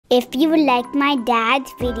If you like my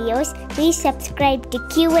dad's videos, please subscribe to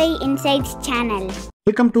QA Insights channel.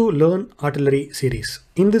 Welcome to Learn Artillery series.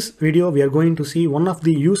 In this video, we are going to see one of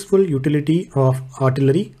the useful utility of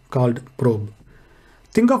artillery called probe.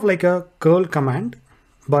 Think of like a curl command,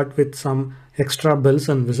 but with some extra bells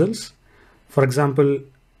and whistles. For example,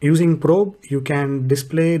 using probe, you can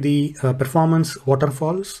display the performance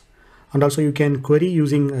waterfalls, and also you can query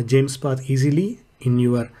using JMESPath easily in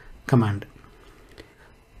your command.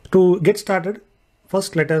 To get started,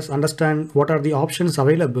 first let us understand what are the options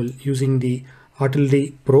available using the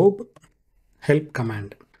artillery probe help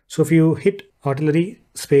command. So if you hit artillery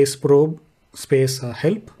space probe space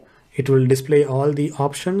help, it will display all the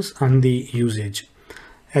options and the usage.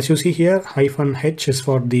 As you see here, -H is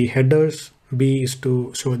for the headers, B is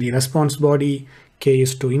to show the response body, K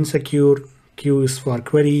is to insecure, Q is for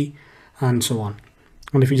query, and so on.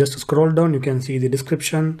 And if you just scroll down, you can see the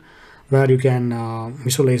description where you can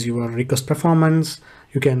visualize your request performance,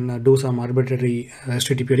 you can do some arbitrary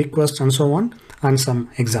HTTP requests and so on, and some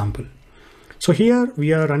example. So here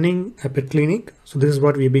we are running a pet clinic. So this is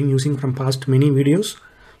what we've been using from past many videos.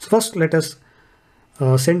 So first let us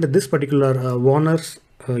send this particular Warner's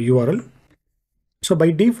URL. So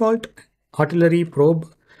by default, artillery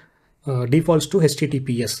probe defaults to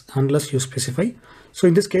HTTPS unless you specify. So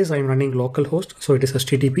in this case, I'm running localhost, so it is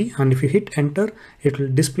HTTP, and if you hit enter, it will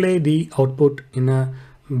display the output in a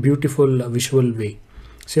beautiful visual way.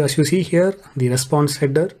 So as you see here, the response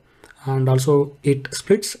header, and also it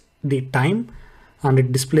splits the time and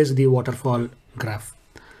it displays the waterfall graph.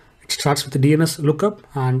 It starts with the DNS lookup,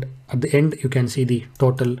 and at the end, you can see the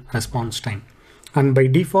total response time. And by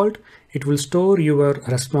default, it will store your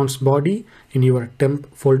response body in your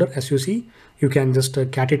temp folder. As you see, you can just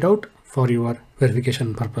cat it out for your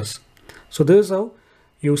verification purpose. So this is how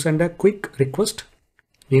you send a quick request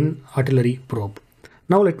in artillery probe.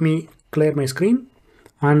 Now let me clear my screen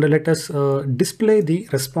and let us display the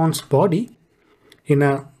response body in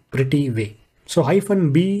a pretty way. So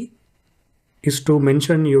 -B is to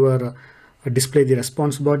mention your display the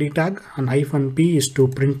response body tag, and -P is to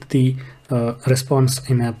print the response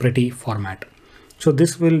in a pretty format. So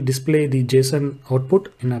this will display the JSON output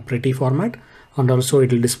in a pretty format, and also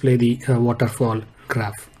it will display the waterfall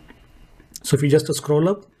graph. So if you just scroll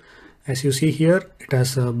up, as you see here, it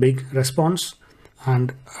has a big response,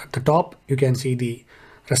 and at the top you can see the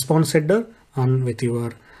response header and with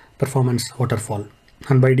your performance waterfall.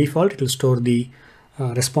 And by default, it will store the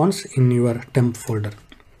response in your temp folder.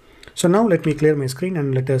 So now let me clear my screen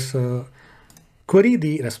and let us query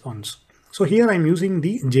the response. So here I'm using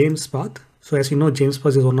the JMESPath. So as you know,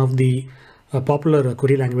 JMESPath is one of the popular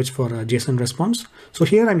query language for JSON response. So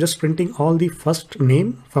here I'm just printing all the first name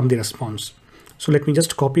from the response. So let me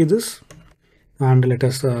just copy this and let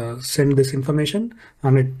us send this information,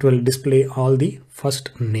 and it will display all the first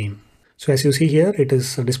name. So as you see here, it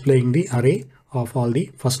is displaying the array of all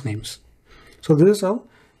the first names. So this is how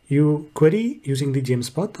you query using the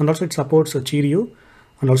JMESPath, and also it supports a Cheerio,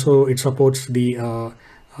 and also it supports the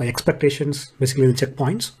expectations, basically the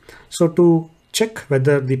checkpoints. So to check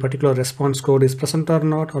whether the particular response code is present or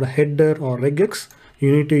not, or a header or regex, you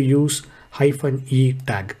need to use -E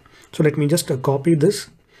tag. So let me just copy this.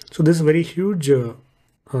 So this is a very huge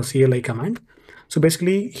CLI command. So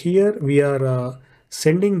basically here we are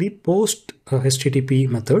sending the post HTTP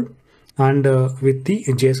method and with the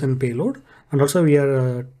JSON payload, and also we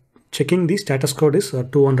are checking the status code is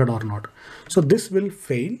 200 or not. So this will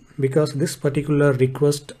fail because this particular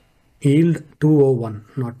request yield 201,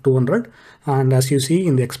 not 200. And as you see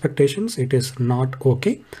in the expectations, it is not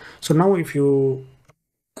okay. So now if you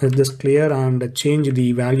just clear and change the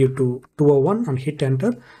value to 201 and hit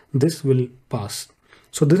enter, this will pass.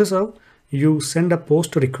 So this is how you send a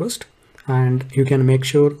post request, and you can make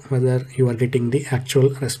sure whether you are getting the actual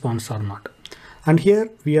response or not. And here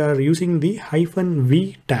we are using the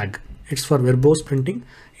 -V tag. It's for verbose printing.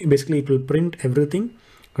 Basically, it will print everything,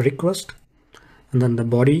 request, and then the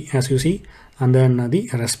body, as you see, and then the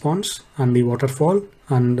response and the waterfall,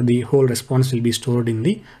 and the whole response will be stored in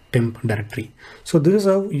the temp directory. So this is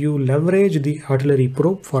how you leverage the artillery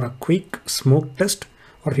probe for a quick smoke test,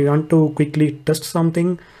 or if you want to quickly test something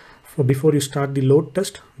before you start the load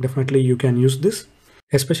test, definitely you can use this.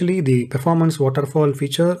 Especially the performance waterfall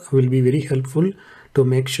feature will be very helpful to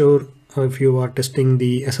make sure if you are testing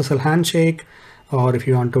the SSL handshake, or if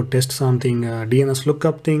you want to test something DNS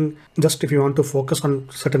lookup thing, just if you want to focus on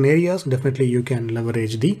certain areas, definitely you can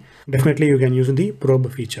use the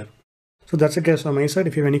probe feature. So that's the case on my side.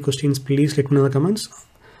 If you have any questions, please let me know in the comments,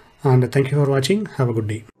 and thank you for watching. Have a good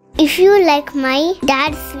day. If you like my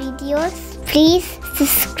dad's videos, please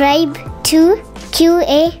subscribe to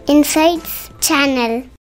QA Insights channel.